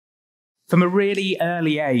From a really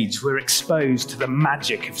early age, we're exposed to the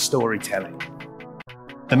magic of storytelling.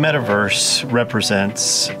 The metaverse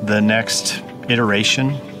represents the next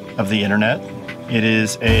iteration of the internet. It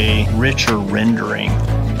is a richer rendering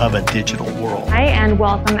of a digital world. Hi, and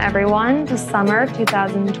welcome everyone to Summer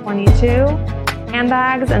 2022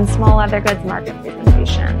 Handbags and Small Leather Goods Market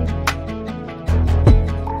Presentation.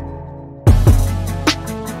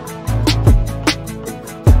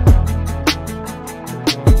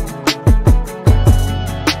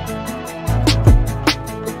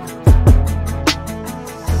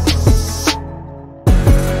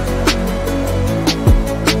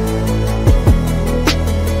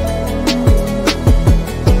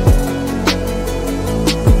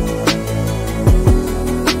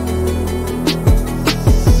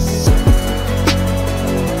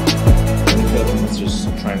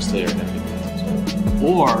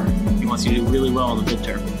 Or he wants you to do really well on the big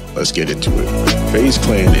turn. Let's get into it. FaZe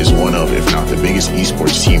Clan is one of, if not the biggest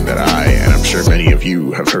esports team that I, and I'm sure many of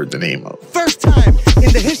you have heard the name of. First time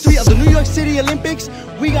in the history of the New York City Olympics,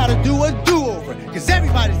 we gotta do a do-over, because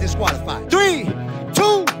everybody's disqualified. 3,